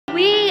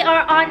we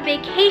are on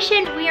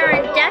vacation. We are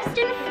in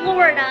Destin,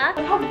 Florida.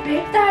 Look how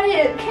big that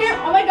is.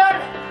 Oh my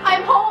god,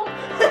 I'm home.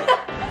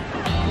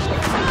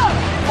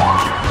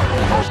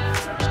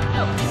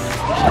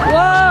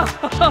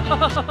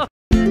 Whoa!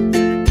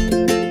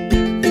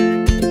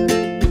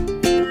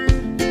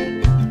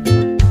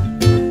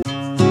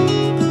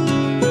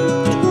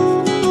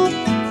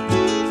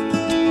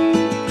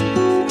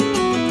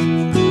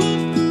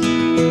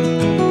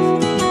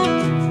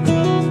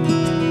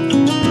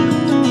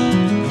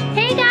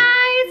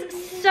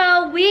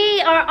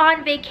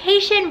 On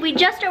vacation. We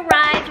just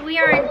arrived. We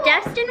are in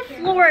Destin,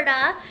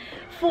 Florida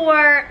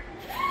for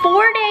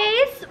 4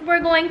 days.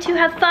 We're going to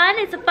have fun.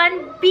 It's a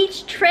fun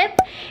beach trip,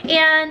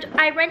 and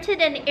I rented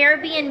an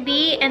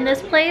Airbnb, and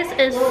this place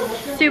is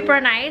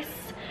super nice.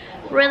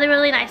 Really,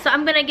 really nice. So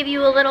I'm gonna give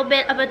you a little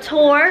bit of a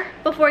tour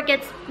before it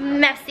gets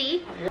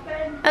messy.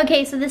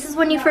 Okay, so this is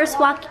when you first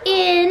walk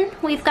in.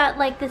 We've got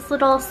like this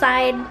little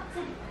side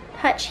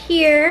hutch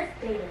here.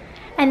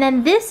 And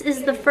then this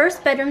is the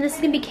first bedroom. This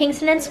is gonna be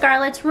Kingston and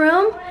Scarlett's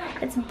room.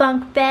 It's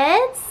bunk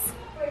beds.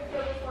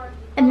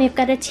 And they've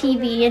got a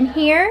TV in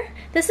here.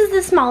 This is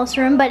the smallest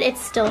room, but it's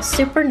still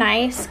super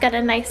nice. Got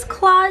a nice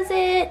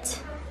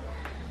closet.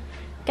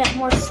 Got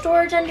more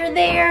storage under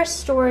there,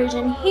 storage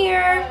in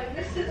here.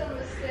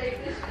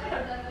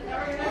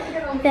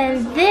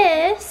 Then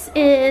this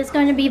is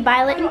going to be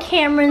Violette and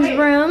Cameron's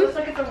room.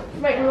 Look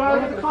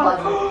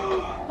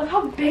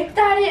how big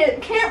that is.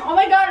 Oh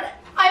my god,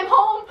 I'm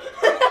home.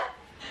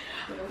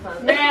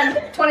 Man,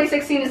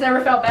 2016 has never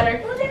felt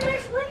better.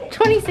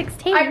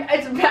 2016. I'm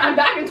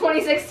back in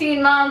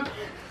 2016, Mom.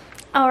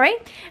 All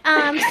right.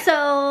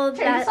 So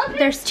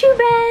there's 2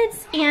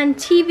 beds and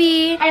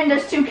TV. And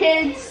there's 2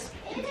 kids.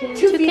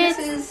 2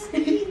 kids.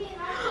 We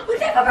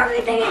have a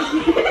birthday.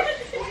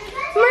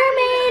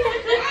 Mermaid.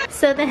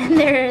 So then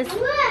there's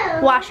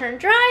washer and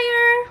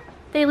dryer.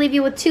 They leave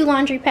you with 2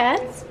 laundry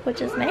pads, which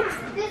is nice.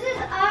 This is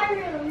our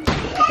room.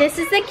 This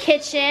is the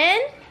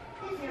kitchen.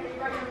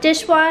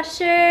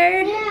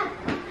 Dishwasher. Yeah.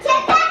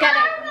 Got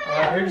it.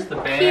 Here's the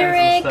bands Keurig.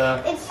 and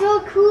stuff. It's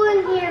so cool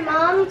in here,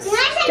 Mom. Can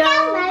I check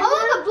out my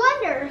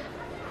blender?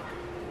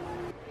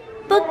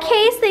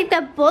 Bookcase. They've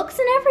got books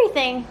and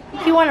everything.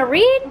 If you want to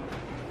read,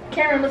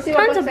 Karen, let's see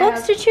what tons of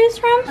books to choose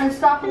from.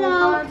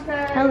 Unstoppable.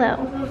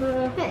 Hello.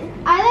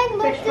 I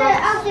looked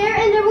out there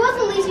and there was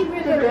a lazy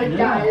river. Good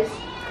guys.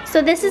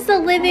 So this is the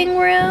living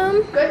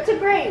room. Good to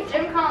great.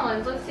 Jim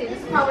Collins. Let's see. This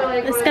is probably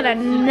like. It's got a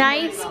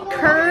nice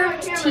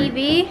curved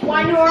TV.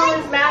 Why New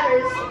Orleans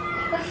matters.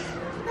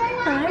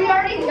 We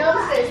already know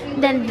this.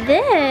 Then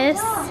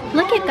this,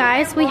 look at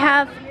guys, we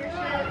have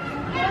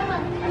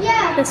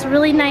this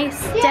really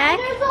nice deck.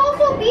 There's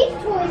also beach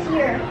toys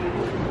here.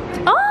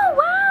 Oh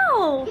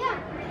wow! Yeah.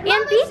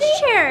 And beach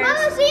chairs.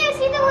 Mama, see, I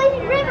see the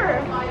lazy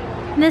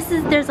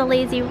river. There's a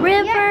lazy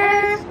river.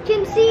 Yeah,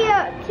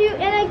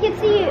 and I can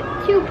see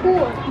two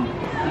pools.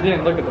 You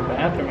didn't look at the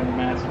bathroom in the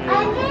master.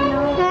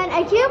 And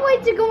I can't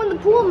wait to go in the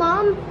pool,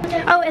 Mom.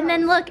 Oh, and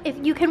then look, if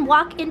you can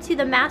walk into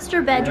the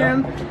master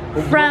bedroom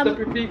from. Lift up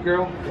your feet,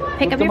 girl.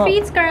 Pick up your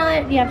feet,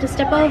 Scarlett. You have to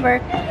step over.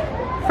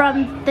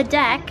 From the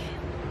deck,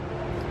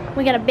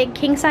 we got a big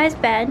king size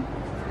bed.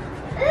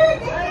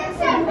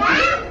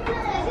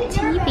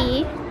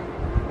 TV.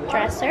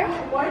 Dresser.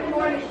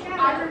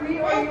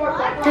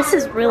 This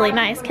is really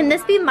nice. Can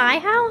this be my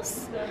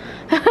house?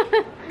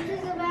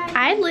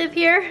 I'd live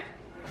here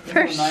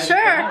for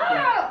sure.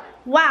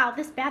 Wow,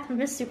 this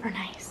bathroom is super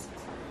nice.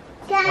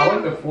 I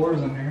like the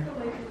floors in here.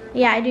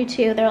 Yeah, I do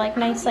too. They're like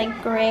nice,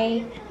 like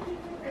gray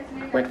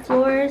wood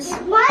floors.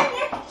 Mom,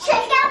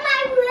 check out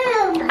my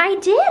room. I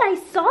did. I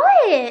saw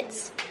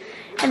it.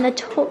 And the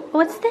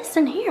what's this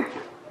in here?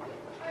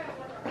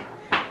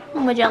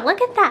 Would you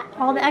look at that?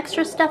 All the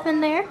extra stuff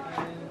in there.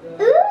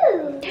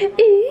 Ooh.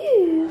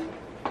 Ooh.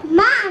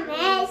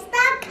 Mommy,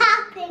 stop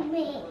copying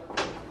me.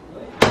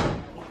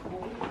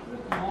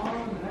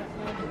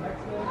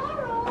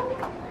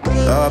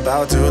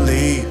 About to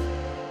leave,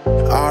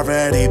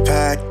 already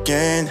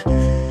packing.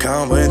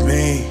 Come with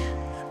me,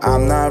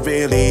 I'm not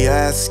really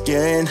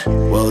asking.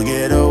 We'll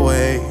get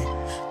away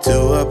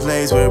to a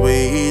place where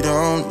we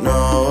don't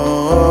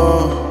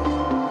know.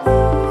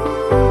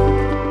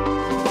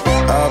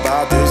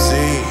 About to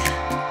see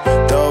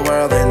the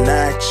world in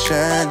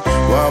action,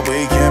 what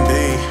we can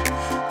be.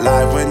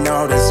 Life with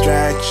no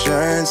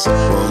distractions,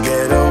 we'll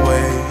get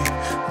away.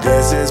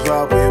 This is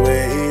what we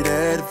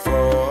waited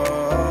for.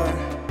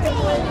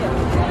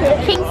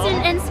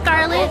 Kingston and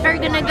Scarlett are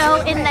gonna go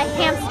in the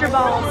hamster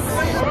balls.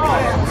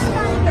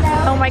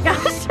 Oh my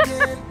gosh.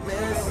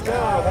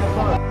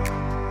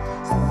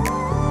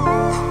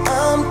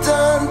 I'm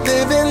done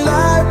living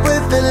life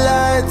with the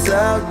lights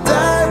out,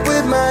 die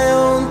with my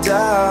own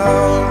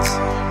doubts.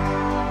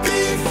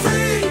 Be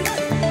free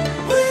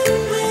with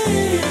me.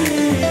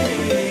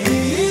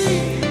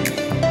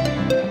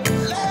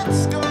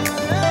 Let's go,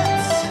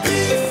 let's be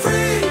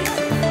free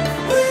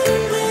with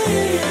me.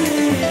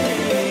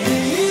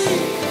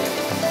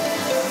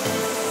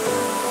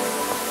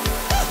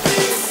 Be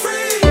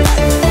free.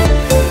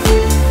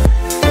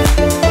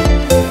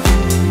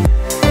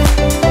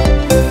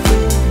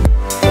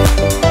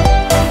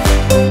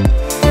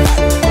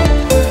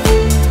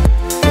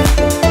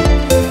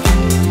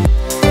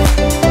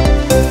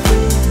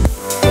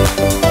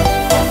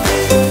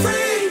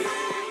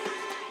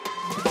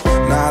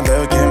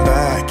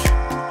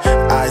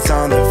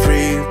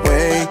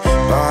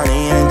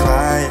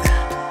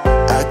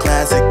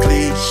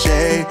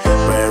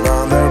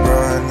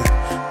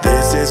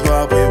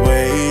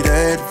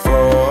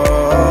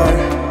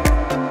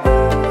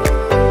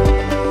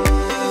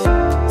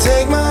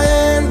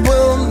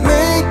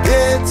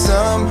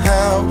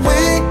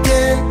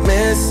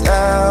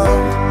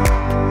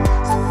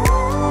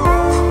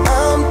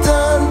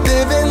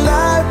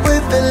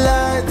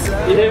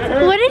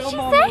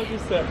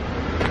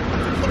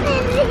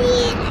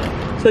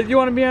 So if you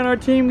want to be on our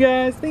team,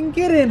 guys, then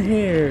get in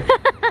here.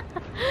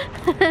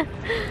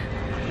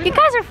 You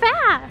guys are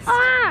fast.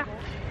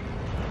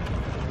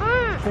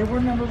 Hey, we're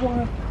number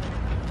 1.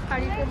 How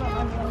do you feel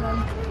about number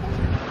 1?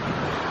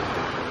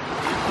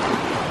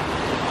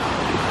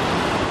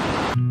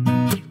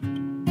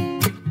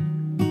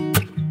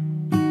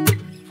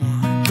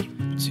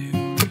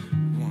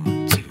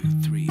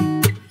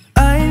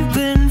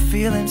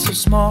 Feeling so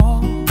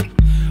small,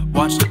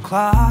 watch the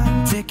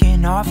clock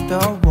ticking off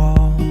the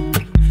wall.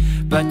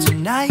 But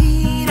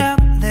tonight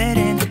I'm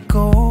letting it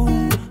go.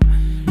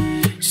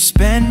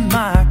 Spend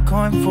my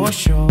coin for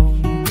sure.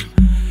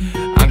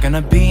 I'm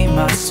gonna be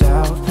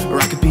myself, or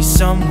I could be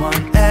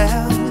someone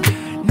else.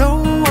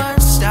 No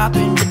one's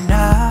stopping me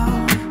now.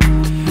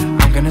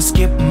 I'm gonna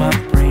skip my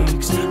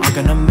breaks, I'm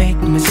gonna make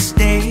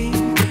mistakes.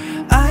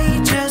 I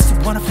just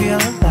wanna feel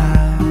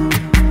alive.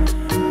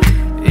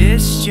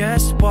 It's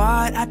just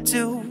what I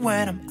do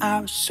when I'm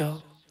out,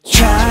 so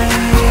try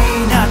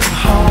not to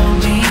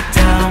hold me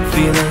down.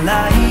 Feel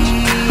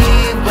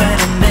alive when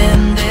I'm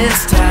in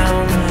this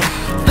town.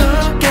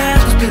 Look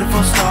at those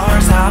beautiful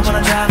stars. I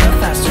wanna drive a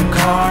faster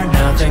car.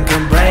 Nothing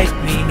can break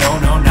me, no,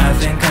 no,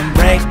 nothing can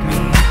break me.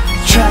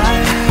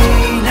 Try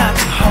not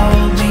to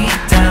hold me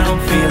down.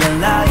 Feel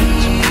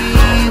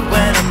alive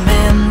when I'm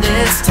in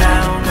this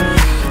town.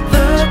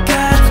 Look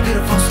at those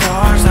beautiful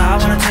stars. I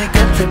wanna take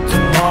a trip to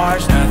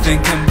Mars. Nothing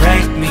can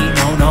break me,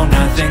 no, no,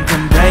 nothing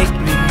can break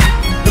me.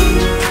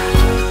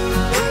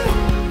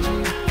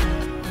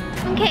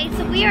 Okay,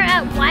 so we are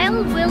at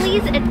Wild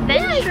Willie's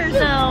Adventure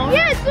Zone.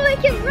 Yeah, so I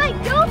can ride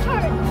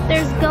go-karts.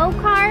 There's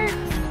go-karts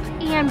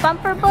and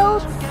bumper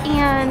boats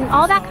and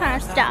all that kind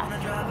of stuff.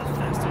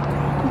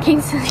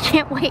 Kingston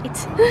can't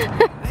wait.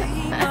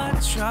 Lay my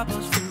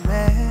troubles to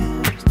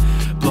rest.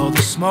 Blow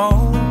the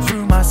smoke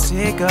through my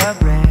cigarette.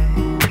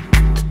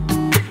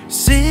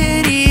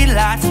 City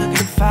lights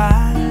looking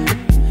fine,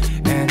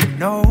 and I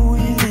know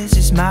this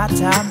is my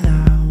time now.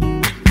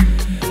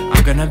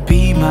 I'm gonna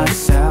be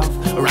myself,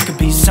 or I could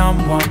be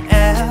someone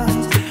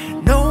else.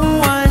 No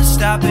one's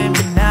stopping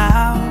me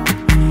now.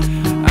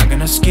 I'm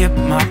gonna skip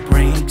my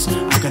breaks,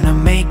 I'm gonna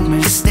make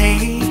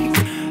mistakes.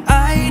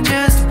 I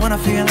just wanna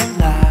feel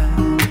alive.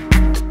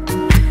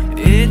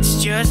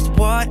 It's just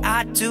what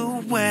I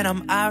do when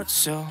I'm out,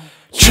 so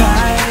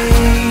try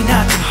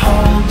not to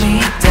hold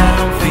me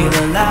down. Feel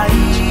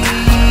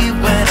alive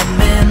when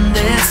I'm in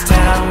this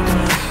town.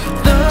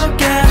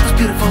 Look at those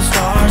beautiful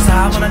stars.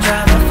 I wanna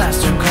drive a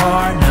faster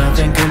car.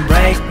 Nothing can